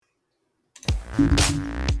The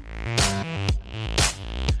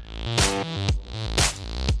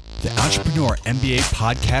Entrepreneur MBA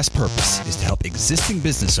podcast purpose is to help existing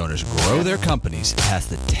business owners grow their companies past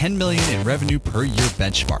the 10 million in revenue per year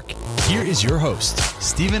benchmark. Here is your host,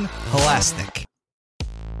 Stephen Halasnik.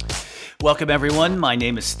 Welcome, everyone. My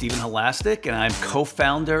name is Stephen Halasnik, and I'm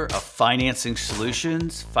co-founder of Financing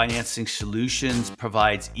Solutions. Financing Solutions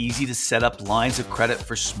provides easy-to-set-up lines of credit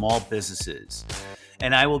for small businesses.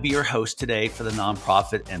 And I will be your host today for the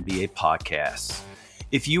Nonprofit MBA podcast.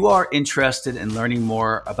 If you are interested in learning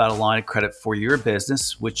more about a line of credit for your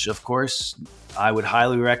business, which, of course, I would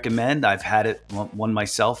highly recommend. I've had one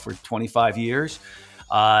myself for 25 years.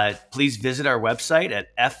 Please visit our website at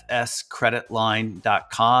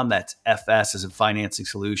fscreditline.com. That's FS as in Financing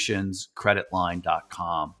Solutions,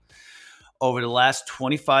 creditline.com. Over the last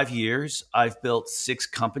 25 years, I've built 6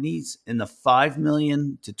 companies in the $5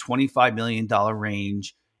 million to $25 million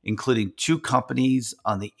range, including 2 companies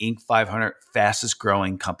on the Inc. 500 fastest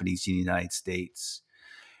growing companies in the United States.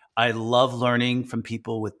 I love learning from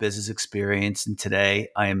people with business experience, and today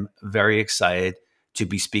I am very excited to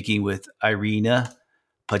be speaking with Irina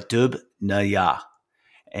Podubnaya.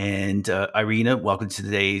 And Irina, welcome to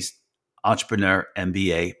today's Entrepreneur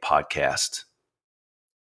MBA podcast.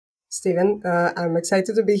 Stephen, I'm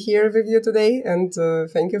excited to be here with you today, and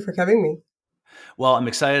thank you for having me. Well, I'm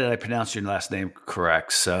excited that I pronounced your last name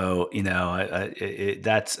correct. So,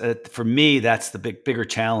 that's for me, that's the bigger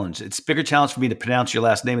challenge. It's a bigger challenge for me to pronounce your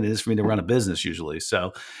last name than it is for me to run a business usually.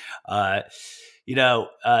 So, let's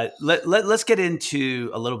get into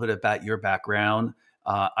a little bit about your background.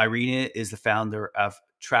 Irina is the founder of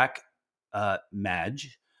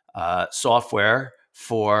TrackMage software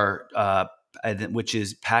for which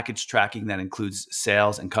is package tracking that includes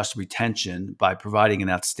sales and customer retention by providing an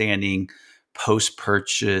outstanding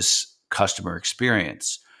post-purchase customer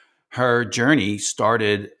experience. Her journey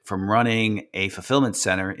started from running a fulfillment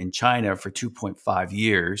center in China for 2.5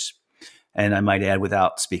 years, and I might add,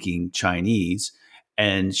 without speaking Chinese.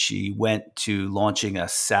 And she went to launching a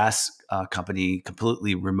SaaS company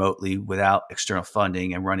completely remotely without external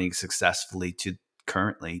funding and running successfully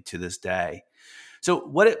currently to this day. So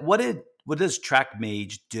what does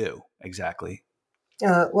TrackMage do exactly?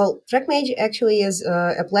 TrackMage actually is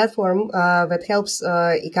a platform that helps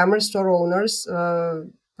e-commerce store owners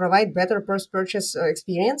provide better post-purchase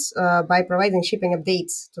experience by providing shipping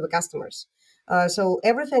updates to the customers. So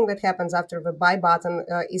everything that happens after the buy button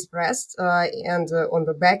is pressed and on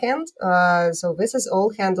the back end. So this is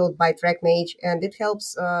all handled by TrackMage, and it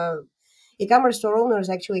helps e-commerce store owners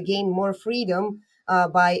actually gain more freedom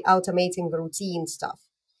by automating the routine stuff.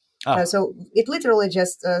 So it literally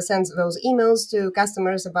just sends those emails to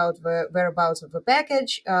customers about the whereabouts of the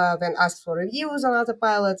package, then asks for reviews on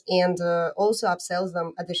autopilot, and also upsells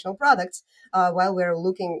them additional products while we're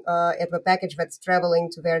looking at the package that's traveling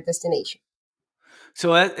to their destination.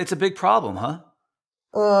 So it's a big problem, huh?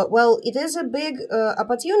 It is a big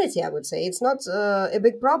opportunity, I would say. It's not a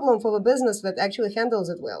big problem for the business that actually handles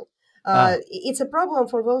it well. It's a problem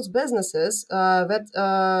for those businesses that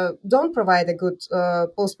don't provide a good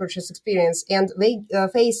post-purchase experience, and they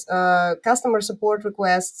face customer support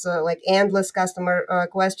requests, like endless customer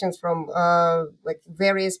questions from like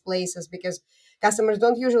various places, because customers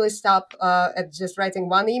don't usually stop at just writing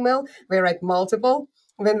one email. They write multiple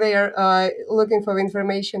when they are looking for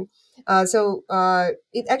information. So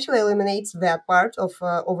it actually eliminates that part of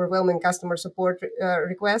overwhelming customer support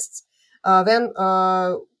requests.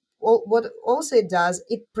 What also it does,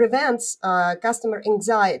 it prevents customer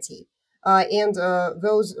anxiety and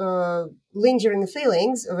those lingering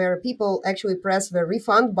feelings where people actually press the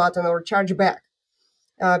refund button or charge back,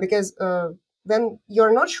 because then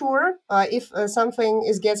you're not sure if something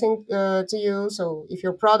is getting to you. So if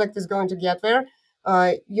your product is going to get there,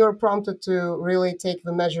 you're prompted to really take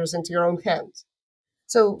the measures into your own hands.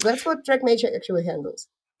 So that's what TrackMage actually handles.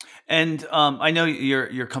 And I know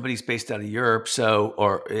your company's based out of Europe, so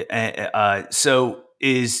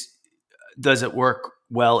does it work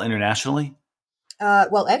well internationally?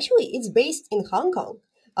 Actually, it's based in Hong Kong.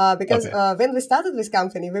 Because when we started this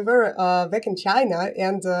company, we were back in China,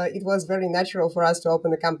 and it was very natural for us to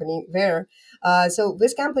open a company there. So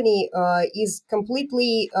this company is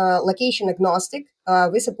completely location agnostic.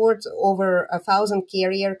 We support over 1,000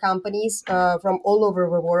 carrier companies from all over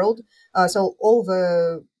the world. So all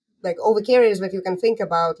the carriers that you can think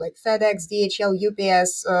about, like FedEx, DHL,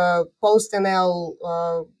 UPS, PostNL,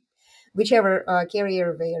 whichever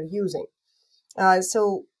carrier they are using.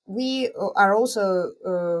 So we are also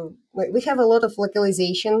we have a lot of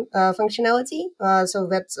localization functionality, so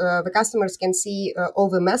that the customers can see all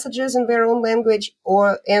the messages in their own language,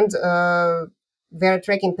 and their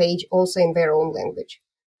tracking page also in their own language.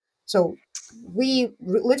 So we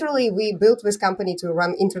built this company to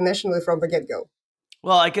run internationally from the get-go.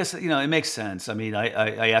 Well, I guess it makes sense. I mean,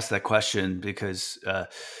 I asked that question because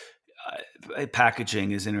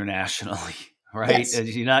packaging is internationally, right? Yes. And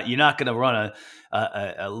you're not going to run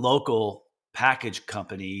a local package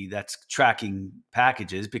company that's tracking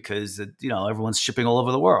packages because everyone's shipping all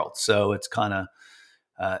over the world. So it's kind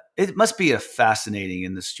of it must be a fascinating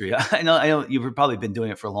industry. I know you've probably been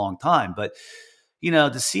doing it for a long time, but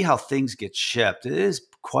to see how things get shipped, it is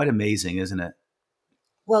quite amazing, isn't it?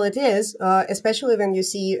 Well, it is, especially when you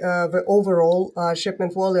see the overall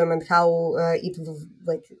shipment volume and how it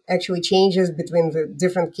like actually changes between the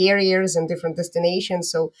different carriers and different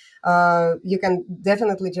destinations. So you can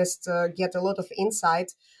definitely just get a lot of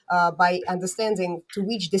insight by understanding to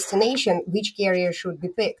which destination which carrier should be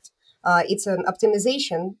picked. It's an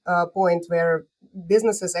optimization point where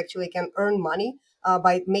businesses actually can earn money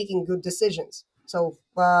by making good decisions. So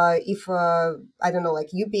if I don't know, like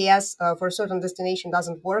UPS for a certain destination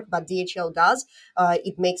doesn't work, but DHL does,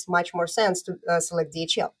 it makes much more sense to select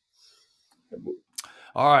DHL.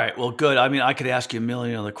 All right. Well, good. I mean, I could ask you a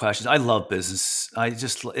million other questions. I love business.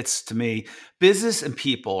 It's to me, business and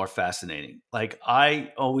people are fascinating. Like,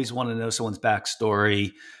 I always want to know someone's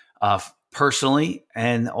backstory personally,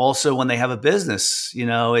 and also when they have a business.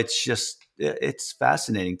 It's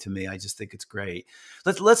fascinating to me. I just think it's great.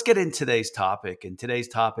 Let's get into today's topic. And today's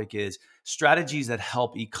topic is strategies that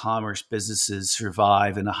help e-commerce businesses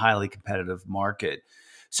survive in a highly competitive market.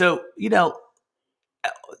 So,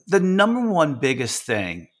 the number one biggest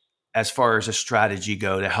thing as far as a strategy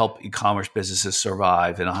go to help e-commerce businesses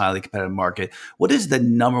survive in a highly competitive market, what is the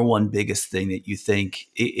number one biggest thing that you think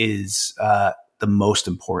is the most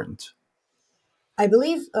important? I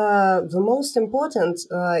believe the most important,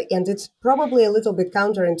 and it's probably a little bit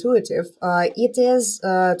counterintuitive, it is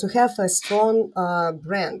to have a strong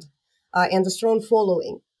brand and a strong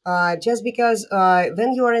following. Just because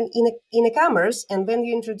when you are in e-commerce and when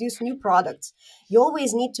you introduce new products, you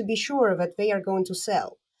always need to be sure that they are going to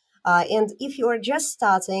sell. And if you are just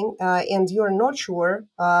starting and you are not sure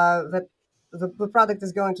that the product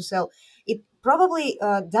is going to sell, it probably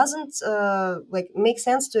doesn't like make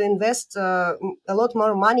sense to invest a lot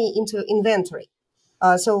more money into inventory.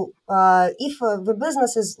 So if the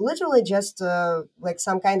business is literally just like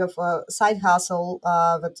some kind of side hustle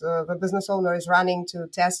that the business owner is running to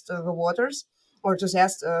test the waters or to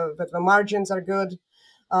test that the margins are good,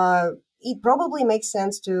 it probably makes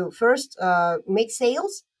sense to first make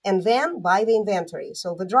sales and then buy the inventory.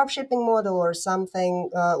 So the drop shipping model or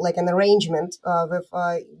something like an arrangement with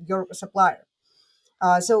your supplier.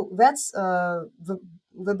 So that's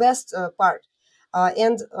the best part.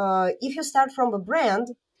 And if you start from a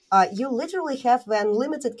brand, you literally have the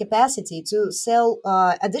unlimited capacity to sell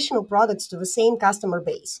additional products to the same customer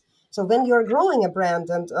base. So when you're growing a brand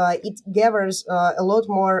and it gathers a lot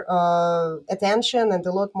more attention and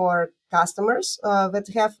a lot more customers that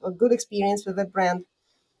have a good experience with that brand,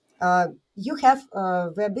 you have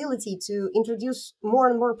the ability to introduce more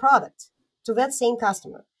and more products to that same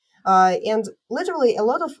customer. And literally, a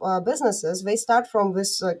lot of businesses they start from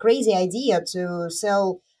this crazy idea to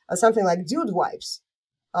sell something like dude wipes.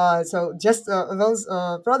 So just those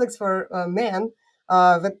products for men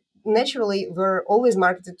that naturally were always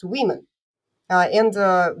marketed to women. And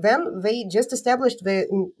then they just established the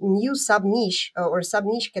new sub niche or sub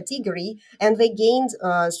niche category, and they gained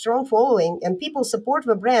a strong following. And people support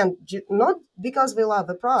the brand not because they love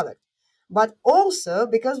the product, but also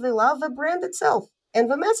because they love the brand itself and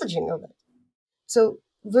the messaging of it. So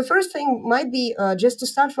the first thing might be just to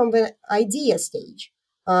start from the idea stage,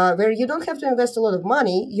 where you don't have to invest a lot of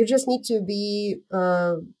money. You just need to be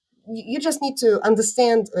you just need to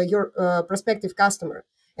understand your prospective customer,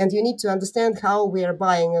 and you need to understand how we are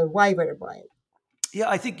buying and why we're buying. Yeah,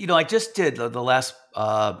 I think I just did the last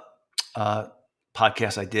uh,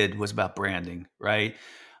 podcast I did was about branding, right?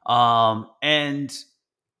 And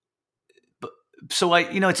so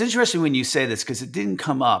it's interesting when you say this because it didn't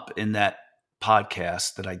come up in that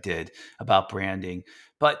podcast that I did about branding,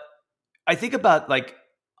 but I think about like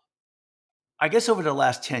I guess over the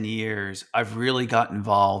last 10 years, I've really got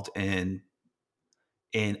involved in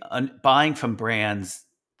buying from brands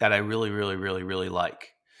that I really, really, really, really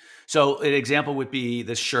like. So an example would be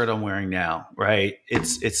this shirt I'm wearing now, right?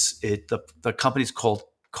 The company's called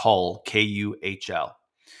Kuhl, Kuhl,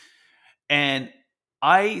 and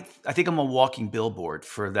I think I'm a walking billboard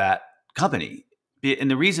for that company,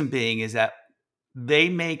 and the reason being is that they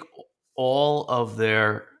make all of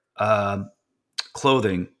their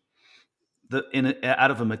clothing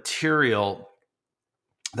out of a material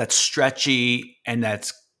that's stretchy and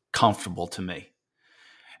that's comfortable to me.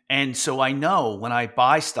 And so I know when I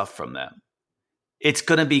buy stuff from them, it's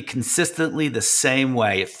going to be consistently the same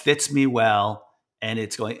way. It fits me well, and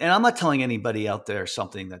it's going. And I'm not telling anybody out there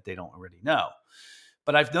something that they don't already know.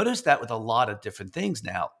 But I've noticed that with a lot of different things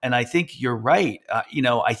now, and I think you're right.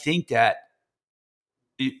 I think that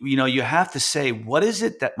you have to say, what is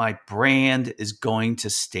it that my brand is going to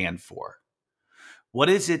stand for? What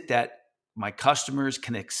is it that my customers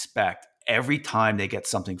can expect every time they get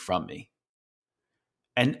something from me?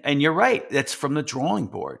 And you're right, that's from the drawing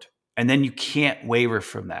board. And then you can't waver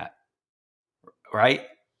from that, right?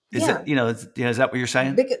 Is Yeah. that is that what you're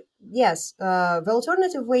saying? Yes, the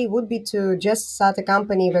alternative way would be to just start a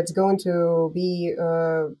company that's going to be,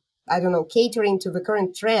 I don't know, catering to the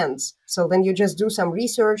current trends. So then you just do some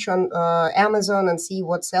research on Amazon and see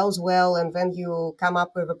what sells well, and then you come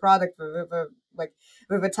up with a product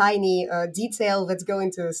with a tiny detail that's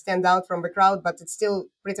going to stand out from the crowd, but it's still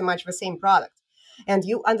pretty much the same product. And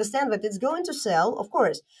you understand that it's going to sell, of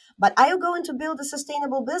course, but are you going to build a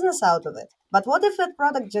sustainable business out of it? But what if that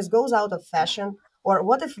product just goes out of fashion? Or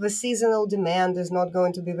what if the seasonal demand is not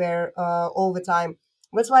going to be there all the time?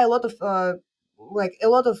 That's why a lot of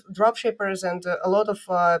dropshippers and a lot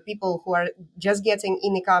of people who are just getting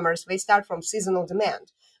in e-commerce, they start from seasonal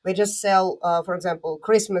demand. They just sell, for example,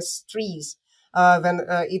 Christmas trees when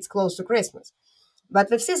it's close to Christmas. But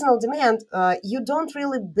with seasonal demand, you don't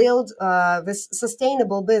really build this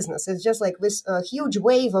sustainable business. It's just like this huge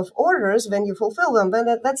wave of orders. When you fulfill them, then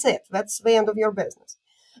that's it. That's the end of your business.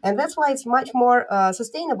 And that's why it's much more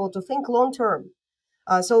sustainable to think long term.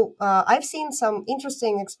 So I've seen some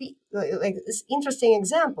interesting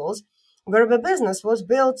examples where the business was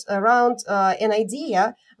built around an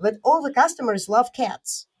idea that all the customers love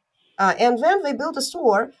cats. And then they built a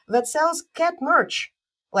store that sells cat merch,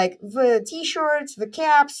 like the T-shirts, the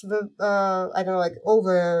caps, the I don't know, like all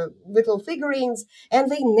the little figurines, and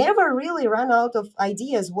they never really run out of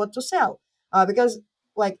ideas what to sell, because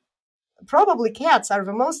like probably cats are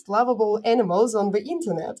the most lovable animals on the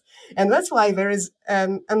internet, and that's why there is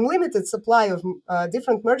an unlimited supply of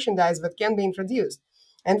different merchandise that can be introduced.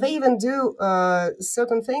 And they even do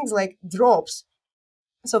certain things like drops.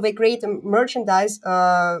 So they create a merchandise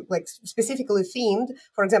like specifically themed,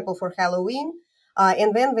 for example, for Halloween,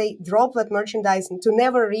 and then they drop that merchandise to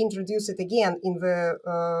never reintroduce it again in the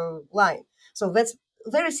line. So that's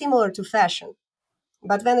very similar to fashion.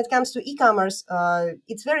 But when it comes to e-commerce,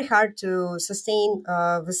 it's very hard to sustain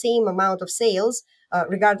the same amount of sales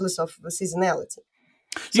regardless of the seasonality.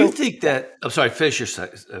 You So think that? I'm sorry, finish you're sure,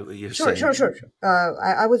 saying. sure, sure.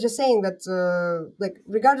 I was just saying that, like,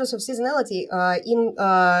 regardless of seasonality,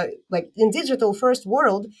 in digital first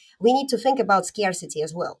world, we need to think about scarcity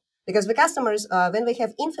as well. Because the customers, when they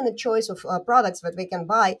have infinite choice of products that they can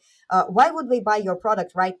buy, why would they buy your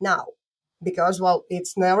product right now? Because, well,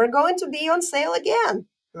 it's never going to be on sale again.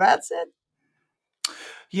 That's it.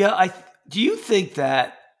 Yeah, do you think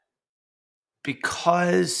that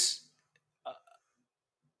because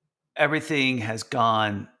everything has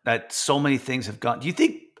gone, that so many things have gone, do you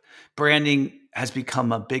think branding has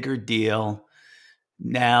become a bigger deal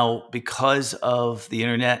now because of the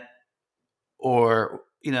internet? Or,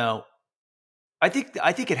 I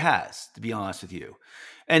think it has, to be honest with you.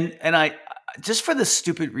 And I just for the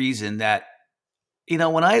stupid reason that,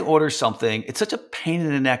 when I order something, it's such a pain in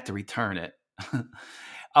the neck to return it.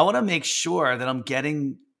 I want to make sure that I'm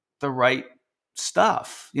getting the right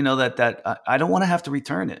stuff, that I don't want to have to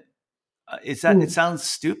return it. It sounds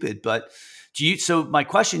stupid, but so my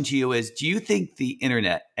question to you is, do you think the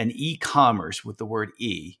internet and e-commerce, with the word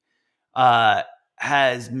E,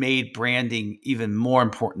 has made branding even more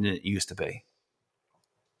important than it used to be?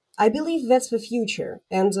 I believe that's the future,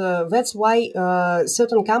 and that's why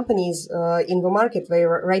certain companies in the market,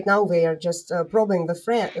 right now they are just probing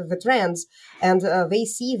the trends, and they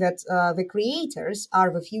see that the creators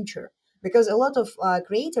are the future. Because a lot of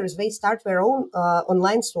creators, they start their own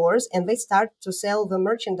online stores and they start to sell the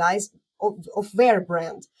merchandise of their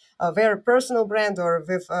brand, their personal brand, or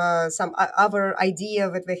with some other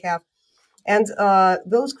idea that they have. And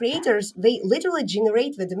those creators, they literally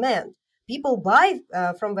generate the demand. People buy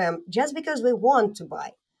from them just because they want to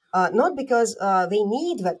buy, not because they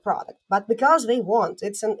need that product, but because they want.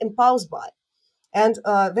 It's an impulse buy. And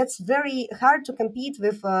that's very hard to compete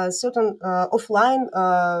with certain offline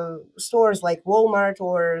stores like Walmart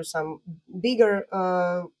or some bigger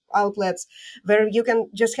outlets where you can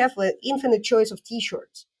just have an infinite choice of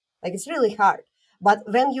T-shirts. Like, it's really hard. But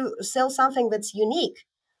when you sell something that's unique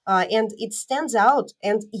and it stands out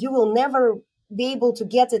and you will never be able to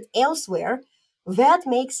get it elsewhere, That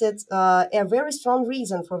makes it a very strong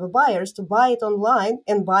reason for the buyers to buy it online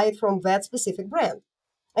and buy it from that specific brand.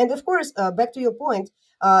 And of course, back to your point,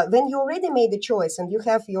 when you already made the choice and you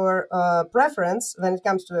have your preference when it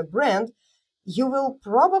comes to a brand, you will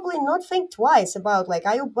probably not think twice about like,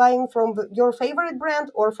 are you buying from your favorite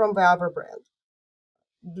brand or from the other brand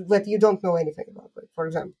that you don't know anything about, like, for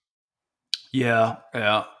example. Yeah,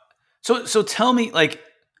 yeah. So tell me, like,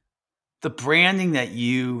 the branding that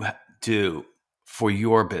you do for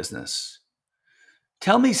your business.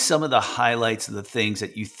 Tell me some of the highlights of the things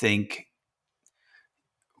that you think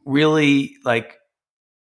really, like,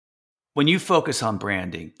 when you focus on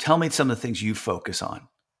branding. Tell me some of the things you focus on.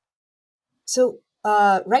 So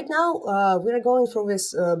right now we are going through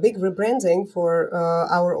this big rebranding for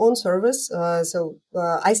our own service. So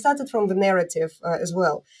I started from the narrative as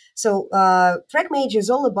well. So TrackMage is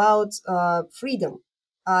all about freedom.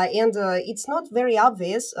 And it's not very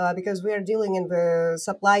obvious because we are dealing in the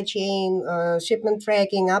supply chain, shipment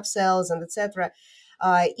tracking, upsells, and etc.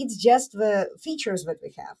 It's just the features that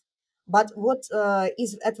we have. But what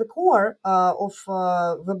is at the core of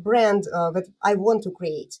the brand that I want to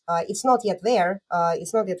create? It's not yet there.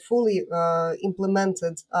 It's not yet fully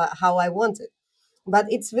implemented how I want it. But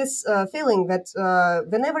it's this feeling that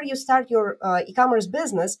whenever you start your e-commerce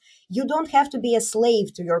business, you don't have to be a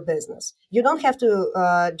slave to your business. You don't have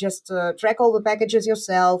to just track all the packages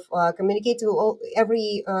yourself, communicate to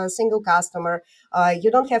every single customer.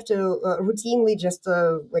 You don't have to routinely just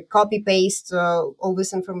like copy paste all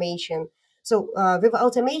this information. So with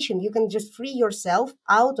automation, you can just free yourself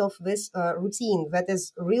out of this routine that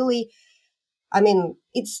is really, I mean,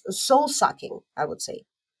 it's soul sucking, I would say.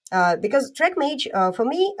 Because TrackMage, for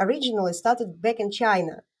me, originally started back in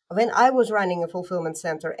China when I was running a fulfillment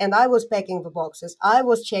center and I was packing the boxes. I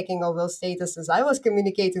was checking all those statuses. I was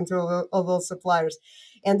communicating to all those suppliers.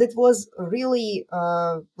 And it was really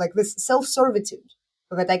like this self servitude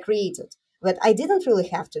that I created that I didn't really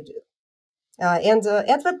have to do. And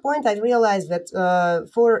at that point, I realized that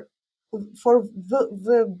for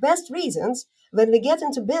the best reasons, when we get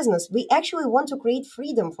into business, we actually want to create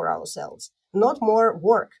freedom for ourselves, not more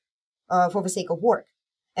work for the sake of work.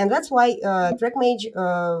 And that's why TrackMage,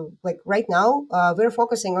 like right now, we're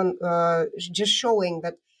focusing on just showing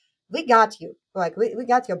that we got you, like we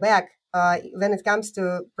got your back when it comes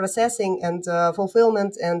to processing and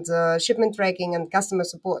fulfillment and shipment tracking and customer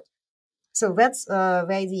support. So that's the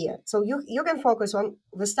idea. So you can focus on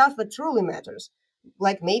the stuff that truly matters,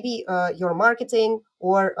 like maybe your marketing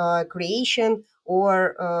or creation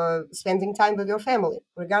or spending time with your family.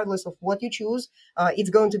 Regardless of what you choose, it's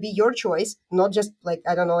going to be your choice, not just like,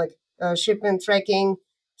 I don't know, like shipment tracking,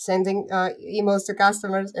 sending emails to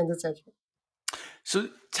customers, and etc. So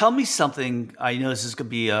tell me something. I know this is going to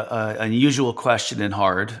be a unusual question and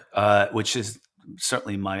hard, which is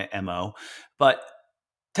certainly my MO. But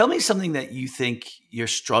tell me something that you think you're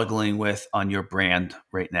struggling with on your brand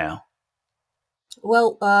right now.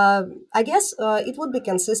 Well, I guess it would be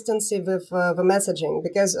consistency with the messaging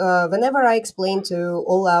because whenever I explain to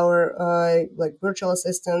all our like virtual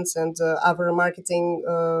assistants and other marketing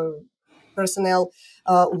personnel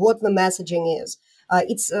what the messaging is,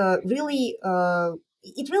 it's really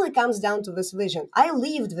it really comes down to this vision. I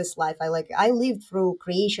lived this life. I lived through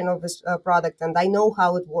creation of this product, and I know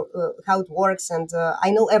how it works, and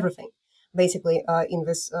I know everything basically in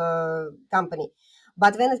this company.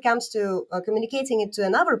 But when it comes to communicating it to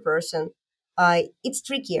another person, it's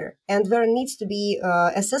trickier, and there needs to be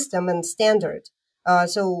a system and standard.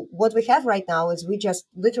 So what we have right now is we just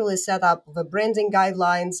literally set up the branding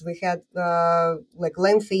guidelines. We had like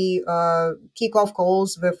lengthy kickoff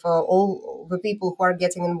calls with all the people who are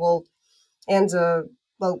getting involved, and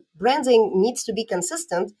well, branding needs to be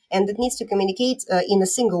consistent and it needs to communicate in a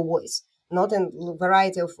single voice, not in a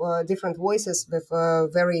variety of different voices with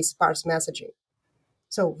very sparse messaging.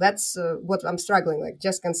 So that's what I'm struggling like,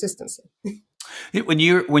 just consistency. When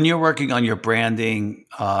you're working on your branding,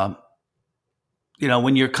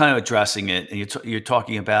 when you're kind of addressing it and you're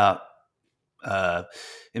talking about uh,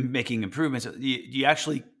 making improvements, do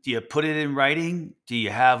you put it in writing? Do you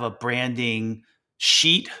have a branding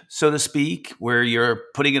sheet, so to speak, where you're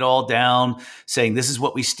putting it all down, saying this is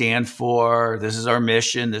what we stand for, this is our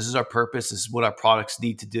mission, this is our purpose, this is what our products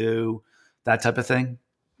need to do, that type of thing?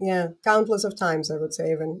 Yeah, countless of times, I would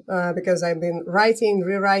say, even because I've been writing,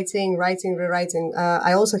 rewriting, writing, rewriting.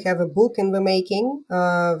 I also have a book in the making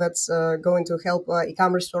that's going to help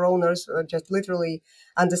e-commerce store owners just literally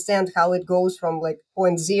understand how it goes from like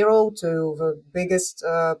point zero to the biggest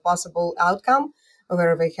possible outcome,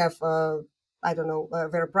 where they have I don't know,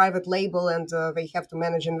 their private label, and they have to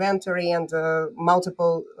manage inventory and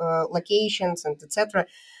multiple locations and etc.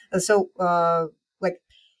 So like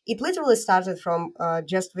it literally started from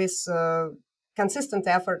just this consistent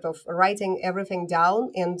effort of writing everything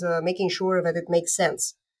down and making sure that it makes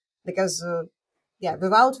sense, because yeah,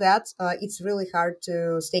 without that, it's really hard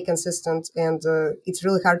to stay consistent, and it's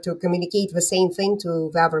really hard to communicate the same thing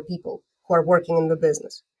to the other people who are working in the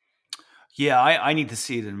business. Yeah, I need to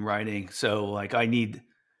see it in writing. So like I need,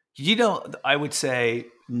 I would say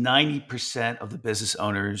 90% of the business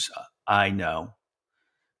owners I know,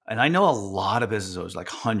 and I know a lot of business owners, like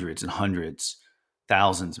hundreds and hundreds,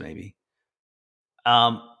 thousands maybe.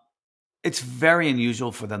 Um, it's very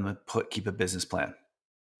unusual for them to keep a business plan,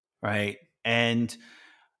 right? And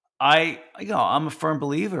I'm a firm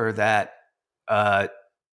believer that uh,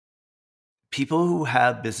 people who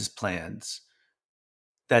have business plans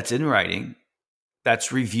that's in writing,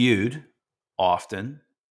 that's reviewed often,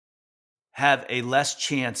 have a less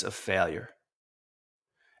chance of failure.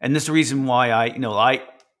 And this is the reason why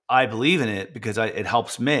I believe in it, because it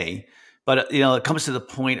helps me. But it comes to the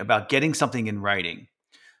point about getting something in writing.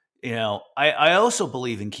 I also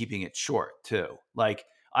believe in keeping it short too. Like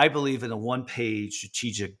I believe in a 1-page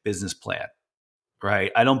strategic business plan,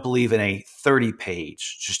 right? I don't believe in a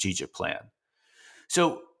 30-page strategic plan.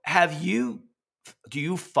 So do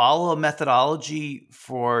you follow a methodology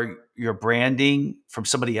for your branding from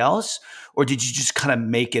somebody else, or did you just kind of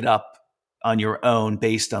make it up on your own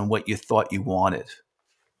based on what you thought you wanted?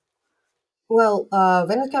 Well,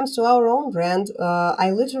 when it comes to our own brand,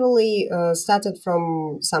 I literally started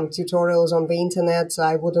from some tutorials on the internet.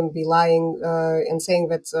 I wouldn't be lying and saying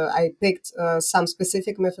that I picked some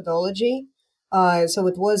specific methodology. So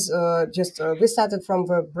it was we started from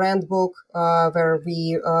the brand book where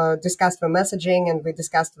we discussed the messaging, and we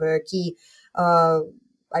discussed the uh,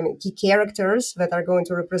 key characters that are going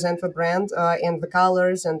to represent the brand, and the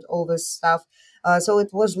colors and all this stuff. So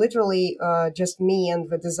it was literally just me and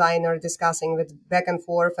the designer discussing it back and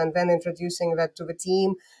forth, and then introducing that to the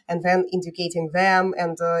team, and then indicating them,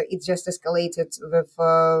 and it just escalated with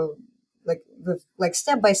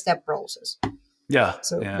step by step process. Yeah,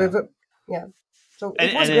 So yeah, yeah, so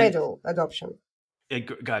it was and gradual adoption.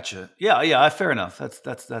 gotcha. Yeah, yeah. Fair enough.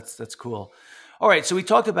 That's cool. All right. So we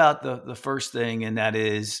talked about the first thing, and that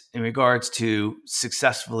is in regards to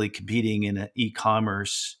successfully competing in an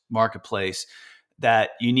e-commerce marketplace,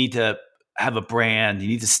 that you need to have a brand. You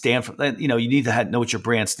need to stand for. You need to know what your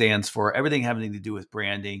brand stands for. Everything having to do with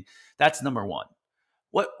branding. That's number one.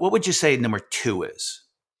 What would you say number two is?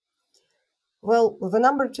 Well, the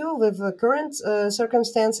number two, with the current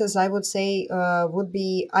circumstances, I would say would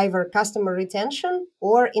be either customer retention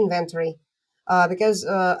or inventory. Because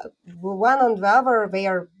one on the other, they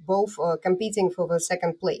are both competing for the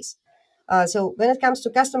second place. So when it comes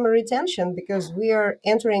to customer retention, because we are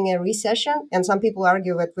entering a recession, and some people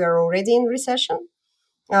argue that we are already in recession,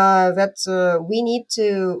 that we need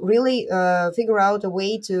to really figure out a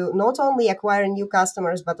way to not only acquire new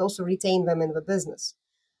customers, but also retain them in the business.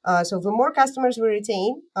 So the more customers we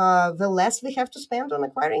retain, the less we have to spend on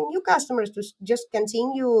acquiring new customers to just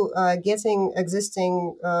continue getting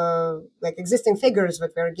existing figures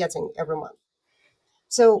that we're getting every month.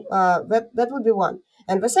 So that would be one.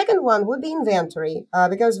 And the second one would be inventory,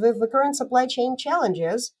 because with the current supply chain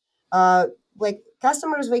challenges, uh, like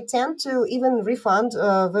customers, they tend to even refund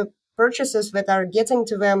the purchases that are getting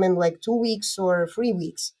to them in like 2 weeks or 3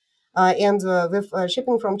 weeks. And with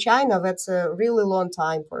shipping from China, that's a really long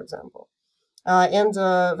time, for example. And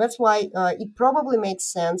that's why it probably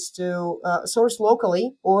makes sense to source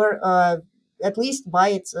locally, or at least buy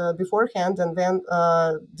it beforehand and then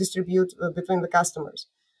distribute between the customers.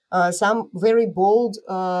 Some very bold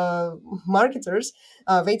marketers,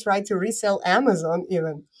 they try to resell Amazon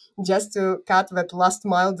even just to cut that last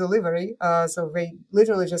mile delivery. So they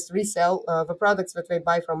literally just resell the products that they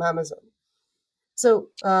buy from Amazon. So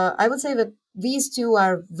I would say that these two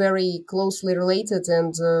are very closely related,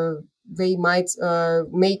 and they might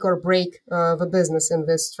make or break the business in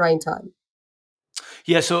this trying time.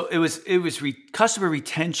 Yeah. So it was customer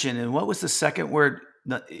retention, and what was the second word?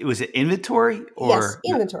 It was it inventory Yes, or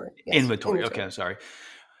inventory. Yes, inventory. Okay, inventory. I'm sorry.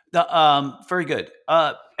 Very good.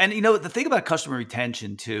 And the thing about customer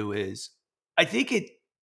retention too is, I think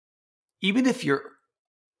even if you're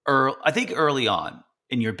I think early on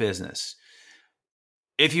in your business,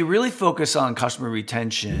 if you really focus on customer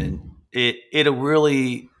retention, it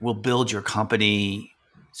really will build your company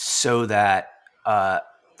so that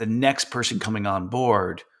the next person coming on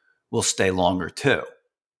board will stay longer too,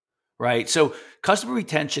 right? So customer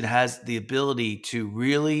retention has the ability to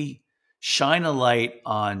really shine a light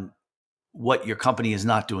on what your company is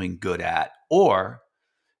not doing good at, or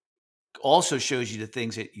also shows you the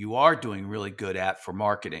things that you are doing really good at for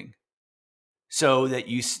marketing. So that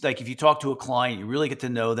you, like, if you talk to a client, you really get to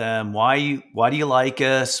know them. Why do you like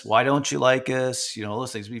us? Why don't you like us? You know,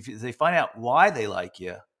 those things. If they find out why they like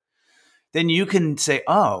you, then you can say,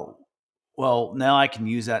 oh, well, now I can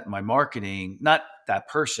use that in my marketing. Not that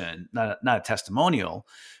person, not a testimonial,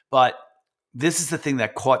 but this is the thing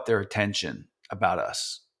that caught their attention about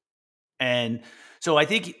us. And so I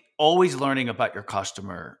think always learning about your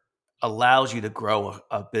customer allows you to grow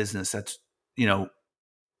a business that's, you know,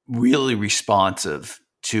 really responsive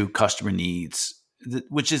to customer needs,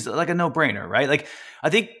 which is like a no-brainer, right? Like, I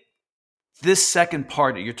think this second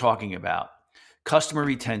part that you're talking about, customer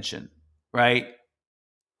retention, right?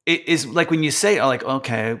 It is like when you say, oh, like,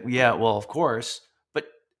 okay, yeah, well, of course, but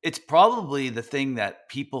it's probably the thing that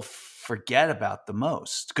people forget about the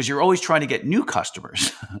most because you're always trying to get new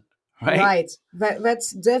customers, right? Right.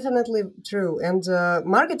 That's definitely true. And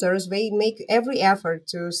marketers, they make every effort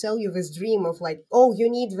to sell you this dream of like, oh, you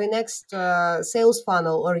need the next sales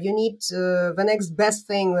funnel, or you need the next best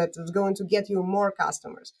thing that is going to get you more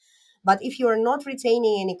customers. But if you are not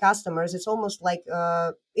retaining any customers, it's almost like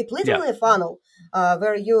it's Yeah. literally a funnel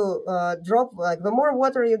where you drop, like the more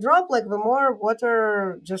water you drop, like the more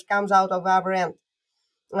water just comes out of the other end.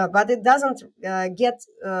 But it doesn't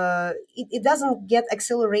it doesn't get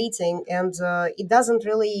accelerating, and it doesn't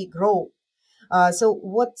really grow. So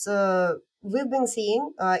what we've been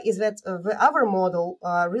seeing is that the other model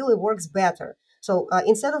really works better. So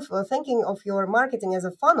instead of thinking of your marketing as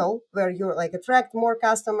a funnel where you like attract more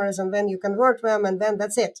customers and then you convert them and then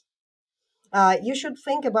that's it, you should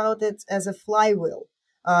think about it as a flywheel.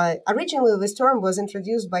 Originally, this term was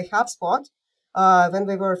introduced by HubSpot when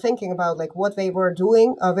they were thinking about like what they were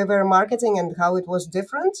doing with their marketing and how it was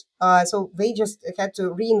different. So they just had to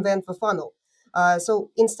reinvent the funnel. So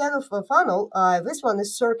instead of a funnel, this one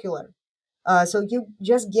is circular. So you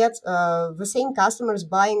just get the same customers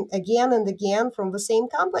buying again and again from the same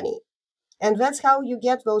company. And that's how you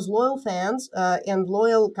get those loyal fans and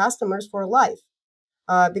loyal customers for life.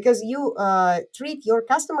 Because you treat your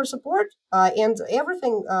customer support and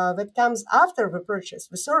everything that comes after the purchase,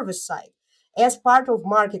 the service side, as part of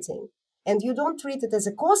marketing. And you don't treat it as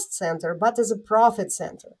a cost center, but as a profit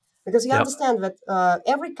center. Because you Yep. understand that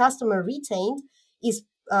every customer retained is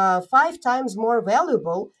 5 times more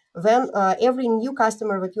valuable than every new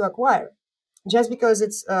customer that you acquire. Just because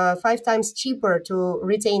it's 5 times cheaper to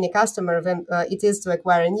retain a customer than it is to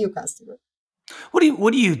acquire a new customer. What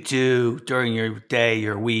do you do during your day,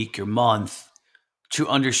 your week, your month to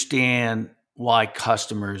understand why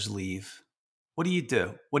customers leave? What do you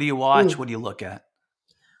do? What do you watch? Mm. What do you look at?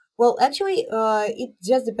 Well, actually, it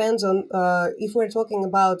just depends on if we're talking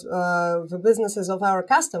about the businesses of our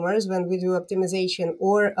customers when we do optimization,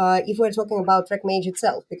 or if we're talking about TrackMage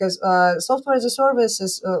itself, because software as a service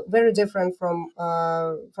is very different from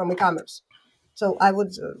e-commerce. So I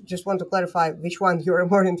would just want to clarify which one you're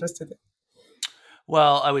more interested in.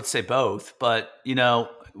 Well, I would say both, but you know,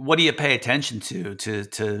 what do you pay attention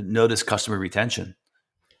to notice customer retention?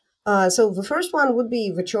 So the first one would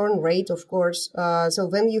be the churn rate, of course. So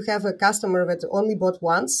when you have a customer that only bought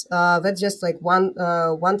once, that's just like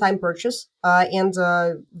one-time purchase, and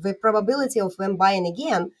the probability of them buying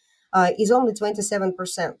again is only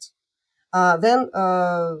 27%. Then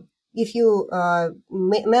if you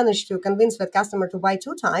manage to convince that customer to buy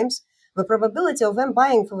 2 times, the probability of them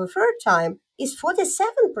buying for the third time is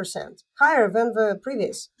 47% higher than the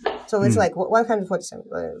previous. So it's Hmm. like 147,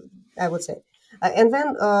 I would say. And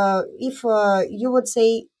then if you would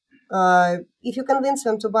say, if you convince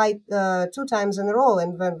them to buy 2 times in a row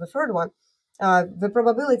and then the third one, the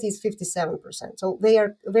probability is 57%. So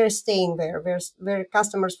they're staying there. They're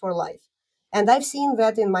customers for life. And I've seen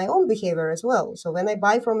that in my own behavior as well. So when I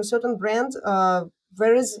buy from a certain brand,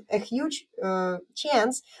 there is a huge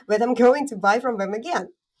chance that I'm going to buy from them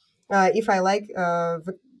again. If I like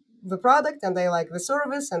the product and I like the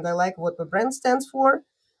service and I like what the brand stands for,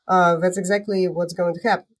 that's exactly what's going to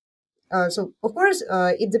happen. So, of course,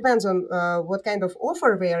 it depends on what kind of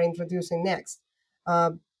offer they are introducing next.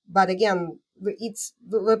 Uh, but again,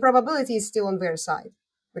 the probability is still on their side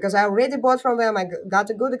because I already bought from them. I got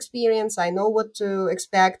a good experience. I know what to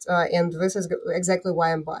expect, and this is exactly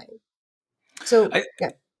why I'm buying. So, I,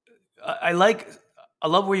 yeah. I like, I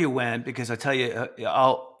love where you went because I tell you,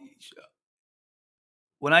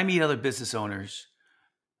 when I meet other business owners,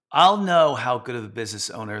 I'll know how good of a business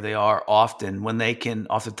owner they are often when they can,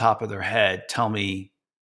 off the top of their head, tell me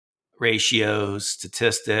ratios,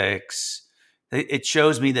 statistics. It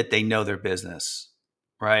shows me that they know their business,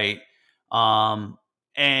 right? Um,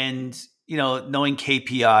 and knowing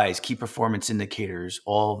KPIs, key performance indicators,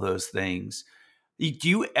 all of those things. Do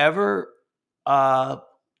you ever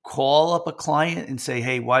call up a client and say,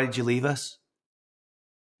 "Hey, why did you leave us?"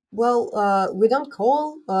 Well, we don't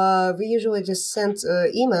call. We usually just send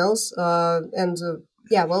emails, and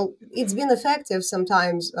yeah, well, it's been effective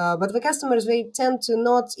sometimes. But the customers, they tend to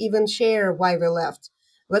not even share why they left.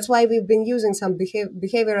 That's why we've been using some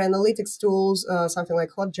behavior analytics tools, something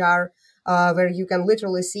like Hotjar, where you can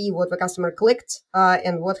literally see what the customer clicked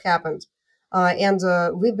and what happened. And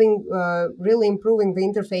we've been really improving the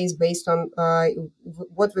interface based on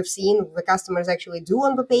what we've seen the customers actually do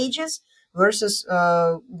on the pages versus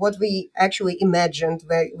what we actually imagined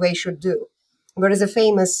they should do. There is a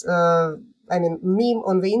famous, meme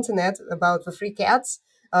on the internet about the three cats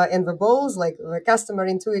and the balls, like the customer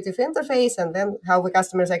intuitive interface, and then how the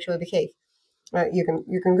customers actually behave. You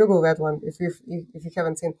can Google that one if you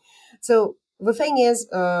haven't seen. So the thing is,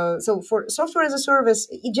 so for software as a service,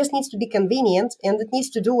 it just needs to be convenient and it needs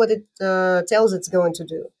to do what it tells it's going to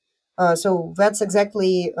do. So that's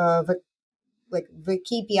exactly the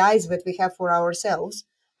KPIs that we have for ourselves.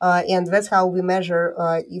 And that's how we measure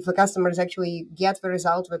if the customers actually get the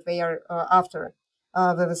result that they are after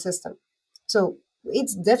with the system. So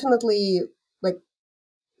it's definitely like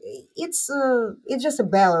it's just a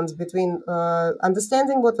balance between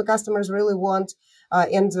understanding what the customers really want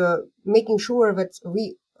and making sure that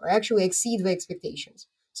we actually exceed the expectations.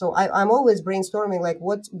 So I'm always brainstorming like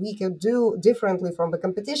what we could do differently from the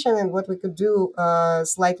competition and what we could do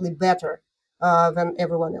slightly better than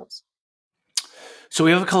everyone else. So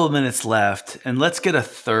we have a couple of minutes left, and let's get a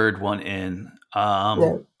third one in.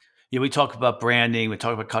 Yeah. We talk about branding, we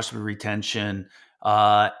talk about customer retention,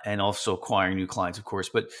 and also acquiring new clients, of course.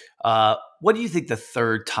 But what do you think the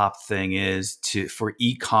third top thing is for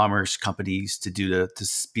e-commerce companies to do to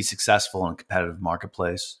be successful in a competitive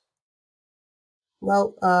marketplace?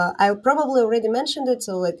 Well, I probably already mentioned it.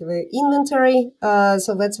 So, like the inventory.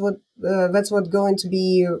 So that's what going to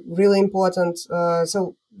be really important.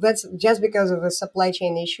 So that's just because of the supply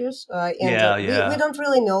chain issues, and Yeah, we yeah. don't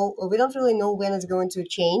really know. We don't really know when it's going to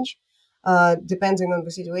change, depending on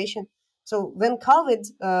the situation. So when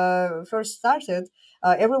COVID first started,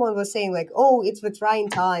 everyone was saying like, "Oh, it's the trying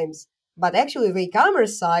times." But actually, the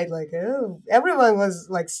e-commerce side, like everyone was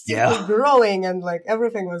like steeply Yeah. growing and like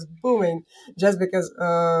everything was booming just because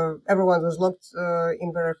everyone was locked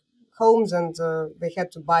in their homes and they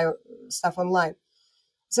had to buy stuff online.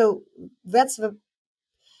 So that's the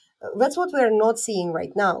that's what we're not seeing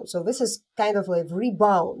right now. So this is kind of like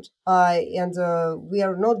rebound, and we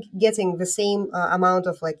are not getting the same amount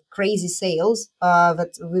of like crazy sales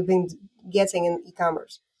that we've been getting in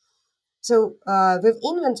e-commerce. So with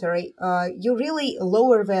inventory, you really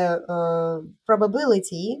lower the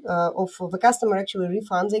probability of the customer actually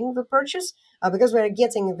refunding the purchase because we're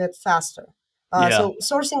getting that faster. Yeah. So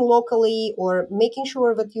sourcing locally or making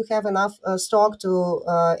sure that you have enough stock to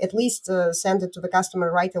at least send it to the customer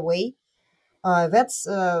right away. That's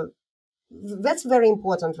very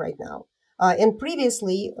important right now. And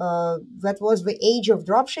previously, that was the age of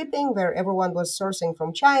drop shipping, where everyone was sourcing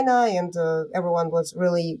from China, and everyone was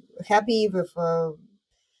really happy with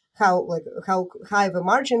how high the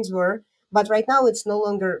margins were. But right now, it's no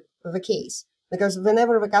longer the case because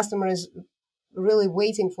whenever the customer is really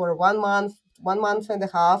waiting for 1 month, 1 month and a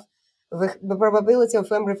half, the probability of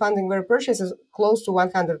them refunding their purchase is close to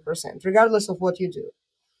 100%, regardless of what you do.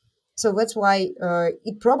 So that's why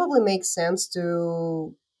it probably makes sense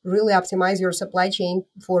to really optimize your supply chain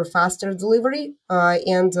for faster delivery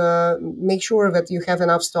and make sure that you have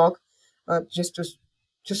enough stock just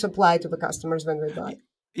to supply to the customers when they buy.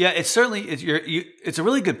 Yeah, it's certainly it's a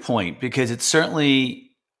really good point because it's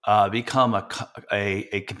certainly become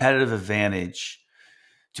a competitive advantage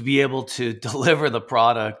to be able to deliver the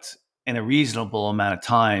product in a reasonable amount of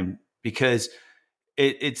time because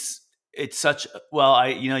it's such well I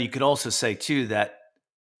you could also say too that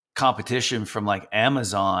competition from like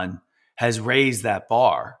Amazon has raised that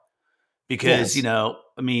bar because Yes.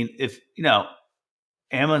 I mean if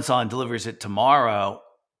Amazon delivers it tomorrow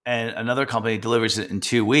and another company delivers it in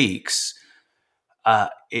 2 weeks,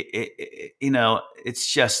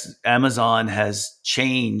 it's just Amazon has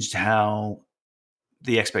changed how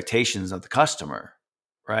the expectations of the customer,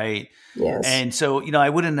 right? Yes. And so, I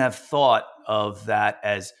wouldn't have thought of that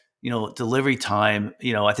as, delivery time.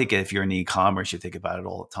 I think if you're in e-commerce, you think about it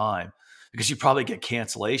all the time because you probably get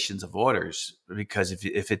cancellations of orders because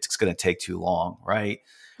if it's going to take too long, right?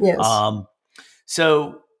 Yes. Um,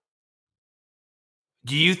 so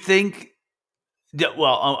do you think,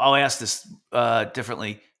 well, I'll ask this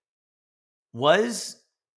differently. Was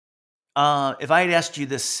If I had asked you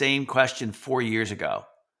the same question 4 years ago,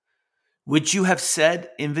 would you have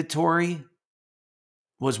said inventory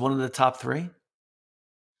was one of the top three?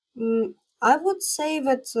 Mm, I would say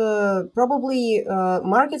that probably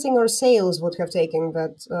marketing or sales would have taken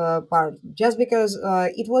that part, just because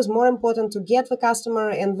it was more important to get the customer,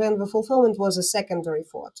 and then the fulfillment was a secondary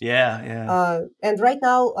thought. Yeah, yeah. And right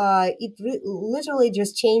now, literally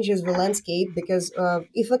just changes the landscape, because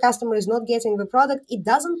if the customer is not getting the product, it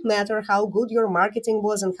doesn't matter how good your marketing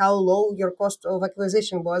was and how low your cost of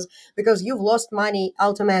acquisition was, because you've lost money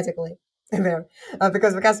automatically there.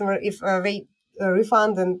 Because the customer, if they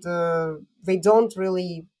refund and they don't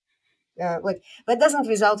really like, that doesn't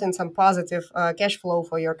result in some positive cash flow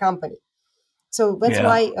for your company. So that's Yeah.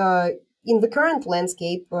 why in the current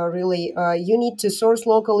landscape, really, you need to source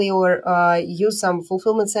locally, or use some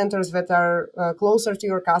fulfillment centers that are closer to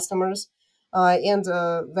your customers, and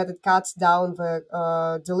that it cuts down the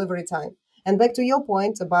delivery time. And back to your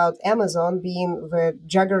point about Amazon being the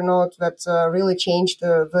juggernaut that really changed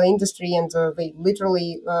the industry, and they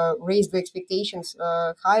literally raised the expectations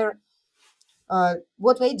higher.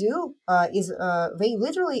 What they do is they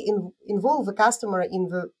literally involve the customer in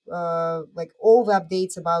the like all the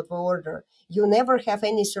updates about the order. You never have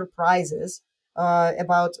any surprises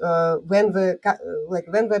about when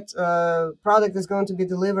that product is going to be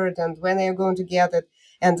delivered and when they are going to get it.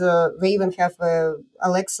 And they even have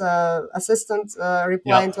Alexa assistant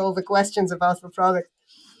replying Yep. to all the questions about the product.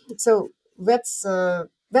 So that's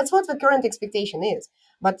what the current expectation is.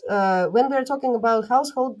 But when we're talking about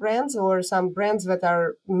household brands or some brands that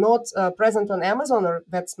are not present on Amazon, or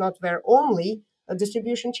that's not their only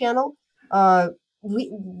distribution channel, uh,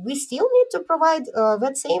 we still need to provide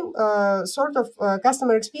that same sort of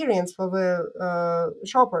customer experience for the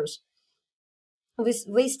shoppers.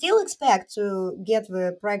 We still expect to get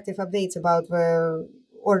the proactive updates about the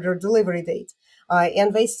order delivery date.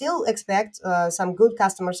 And they still expect some good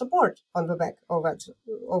customer support on the back of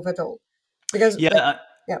it all. Because, like, Yeah.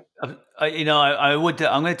 yeah. I would.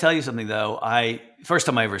 I'm going to tell you something though. First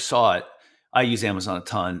time I ever saw it, I use Amazon a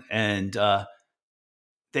ton, and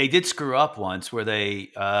they did screw up once where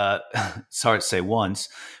they. Sorry to say once,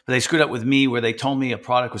 but they screwed up with me where they told me a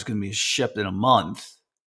product was going to be shipped in a month,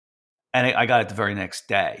 and I got it the very next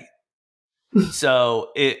day.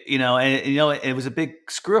 So it was a big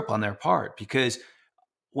screw up on their part because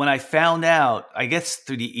when I found out, I guess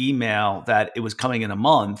through the email that it was coming in a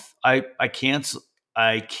month, I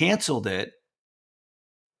canceled it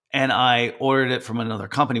and I ordered it from another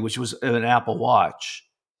company, which was an Apple Watch,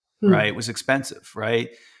 right? Hmm. It was expensive, right?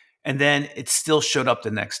 And then it still showed up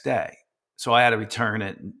the next day. So I had to return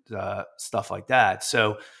it and stuff like that.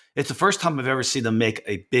 So it's the first time I've ever seen them make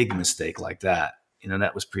a big mistake like that.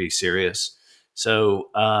 That was pretty serious. So,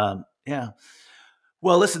 yeah.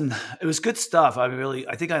 Well, listen, it was good stuff. I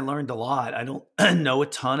think I learned a lot. I don't know a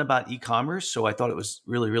ton about e-commerce, so I thought it was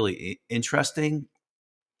really, really interesting.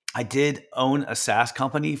 I did own a SaaS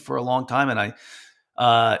company for a long time, and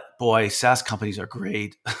boy, SaaS companies are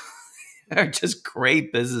great. They're just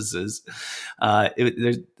great businesses.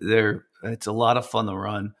 It's a lot of fun to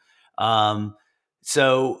run. Um,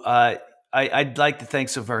 I'd like to thank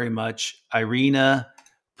so very much Irina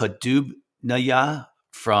Podubnaya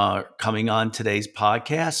for coming on today's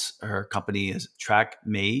podcast. Her company is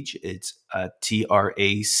TrackMage. It's TrackMage.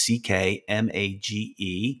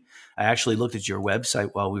 I actually looked at your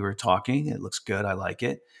website while we were talking. It looks good. I like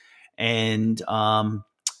it. And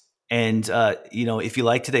if you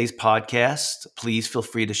like today's podcast, please feel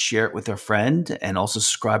free to share it with a friend and also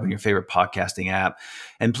subscribe on your favorite podcasting app.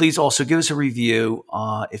 And please also give us a review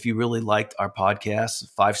if you really liked our podcast.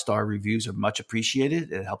 5-star reviews are much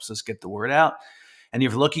appreciated. It helps us get the word out. And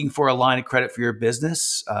if you're looking for a line of credit for your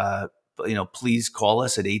business, please call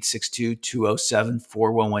us at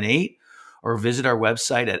 862-207-4118 or visit our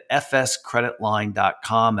website at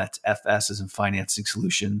fscreditline.com. That's FS as in Financing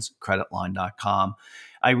Solutions, creditline.com.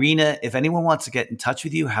 Irina, if anyone wants to get in touch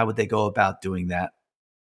with you, how would they go about doing that?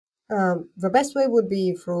 The best way would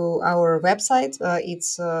be through our website.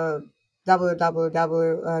 It's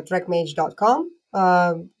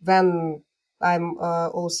www.trackmage.com. Then I'm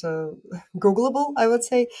also Googleable, I would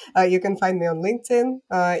say. You can find me on LinkedIn,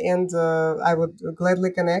 and I would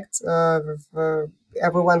gladly connect with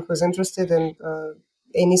everyone who's interested in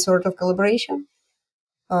any sort of collaboration.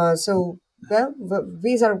 So, yeah,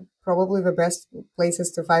 these are probably the best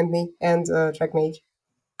places to find me and TrackMage.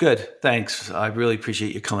 Good. Thanks. I really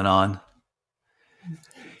appreciate you coming on.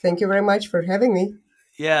 Thank you very much for having me.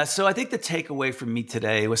 Yeah. So I think the takeaway from me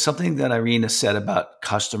today was something that Irina said about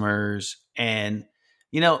customers. And,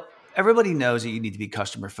 everybody knows that you need to be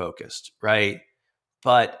customer focused, right?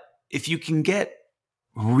 But if you can get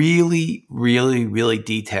really, really, really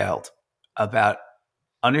detailed about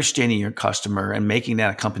understanding your customer and making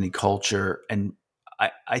that a company culture, and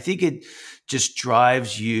I think it just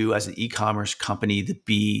drives you as an e-commerce company to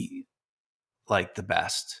be like the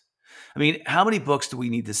best. I mean, how many books do we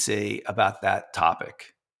need to see about that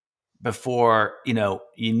topic before, you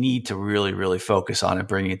need to really, really focus on it,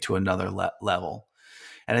 bringing it to another level?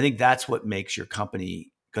 And I think that's what makes your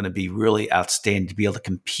company going to be really outstanding to be able to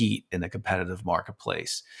compete in a competitive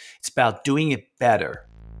marketplace. It's about doing it better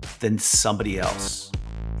than somebody else.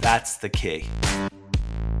 That's the key.